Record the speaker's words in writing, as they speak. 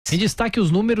Em destaque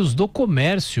os números do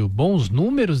comércio. Bons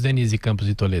números, Denise Campos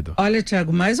de Toledo. Olha,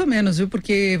 Thiago, mais ou menos, viu?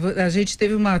 Porque a gente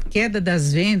teve uma queda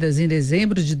das vendas em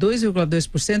dezembro de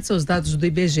 2,2%, são os dados do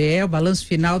IBGE, o balanço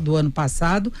final do ano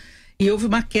passado, e houve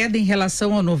uma queda em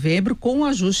relação ao novembro, com um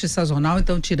ajuste sazonal,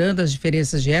 então tirando as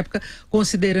diferenças de época,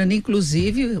 considerando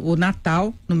inclusive o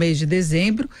Natal no mês de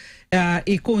dezembro.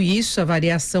 E com isso, a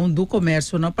variação do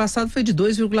comércio no ano passado foi de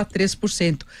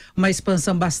 2,3%, uma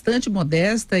expansão bastante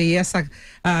modesta, e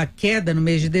a queda no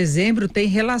mês de dezembro tem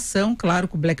relação, claro,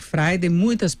 com o Black Friday,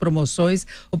 muitas promoções,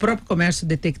 o próprio comércio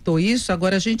detectou isso.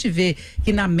 Agora a gente vê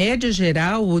que na média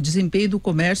geral o desempenho do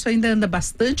comércio ainda anda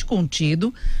bastante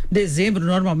contido. Dezembro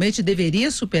normalmente deveria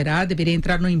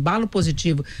entrar no embalo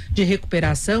positivo de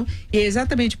recuperação, e é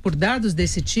exatamente por dados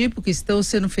desse tipo que estão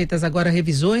sendo feitas agora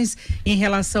revisões em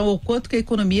relação ao quanto que a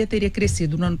economia teria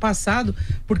crescido no ano passado,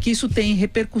 porque isso tem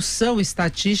repercussão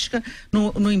estatística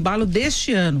no embalo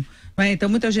deste ano. Então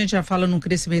muita gente já fala num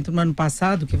crescimento no ano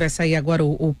passado, que vai sair agora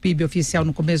o PIB oficial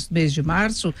no começo do mês de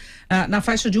março, na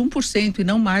faixa de 1% e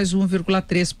não mais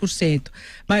 1,3%.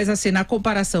 Mas assim, na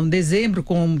comparação dezembro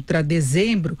contra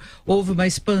dezembro, houve uma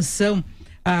expansão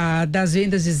das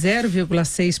vendas de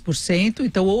 0,6%,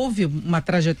 então houve uma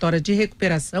trajetória de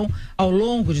recuperação ao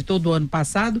longo de todo o ano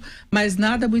passado, mas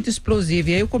nada muito explosivo.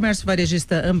 E aí o comércio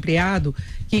varejista ampliado,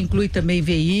 que inclui também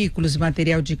veículos e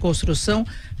material de construção,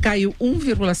 caiu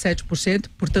 1,7%,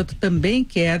 portanto também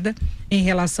queda em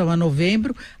relação a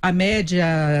novembro. A média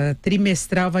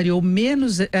trimestral variou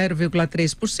menos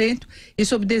 0,3%, e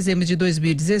sobre dezembro de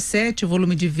 2017 o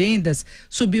volume de vendas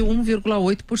subiu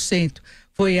 1,8%.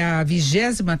 Foi a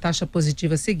 20ª taxa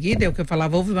positiva seguida, é o que eu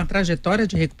falava, houve uma trajetória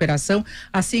de recuperação,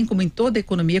 assim como em toda a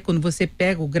economia, quando você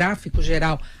pega o gráfico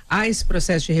geral, há esse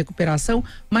processo de recuperação,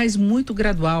 mas muito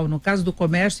gradual. No caso do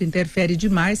comércio, interfere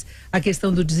demais a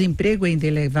questão do desemprego ainda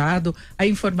elevado, a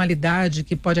informalidade,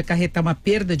 que pode acarretar uma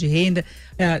perda de renda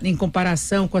em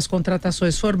comparação com as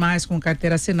contratações formais, com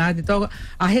carteira assinada. Então,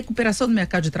 a recuperação do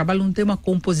mercado de trabalho não tem uma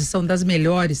composição das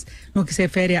melhores no que se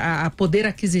refere a poder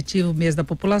aquisitivo mesmo da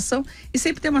população, e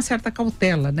sempre tem uma certa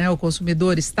cautela, né? O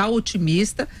consumidor está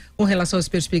otimista com relação às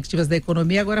perspectivas da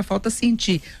economia, agora falta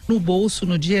sentir no bolso,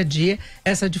 no dia a dia,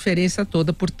 essa diferença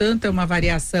toda. Portanto, é uma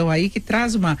variação aí que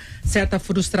traz uma certa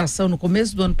frustração. No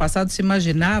começo do ano passado se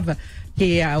imaginava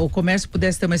que o comércio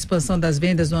pudesse ter uma expansão das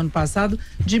vendas no ano passado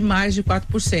de mais de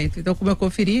 4%. Então, como eu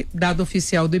conferi, dado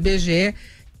oficial do IBGE,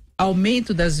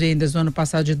 aumento das vendas no ano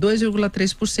passado de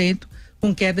 2,3%,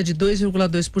 com queda de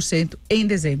 2,2% em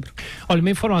dezembro. Olha,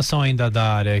 uma informação ainda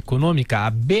da área econômica: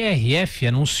 a BRF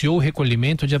anunciou o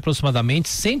recolhimento de aproximadamente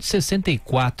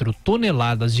 164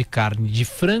 toneladas de carne de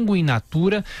frango in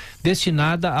natura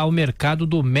destinada ao mercado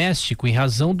doméstico em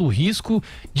razão do risco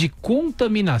de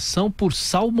contaminação por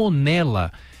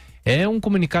salmonela. É um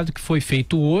comunicado que foi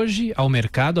feito hoje ao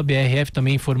mercado. A BRF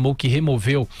também informou que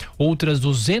removeu outras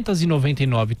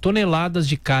 299 toneladas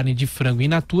de carne de frango in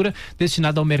natura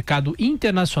destinada ao mercado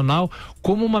internacional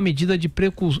como uma medida de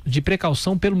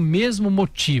precaução pelo mesmo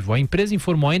motivo. A empresa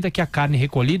informou ainda que a carne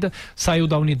recolhida saiu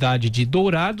da unidade de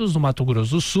Dourados, no Mato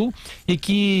Grosso do Sul, e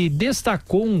que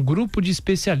destacou um grupo de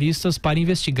especialistas para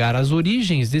investigar as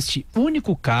origens deste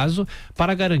único caso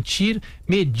para garantir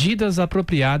medidas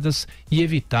apropriadas e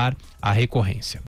evitar a recorrência.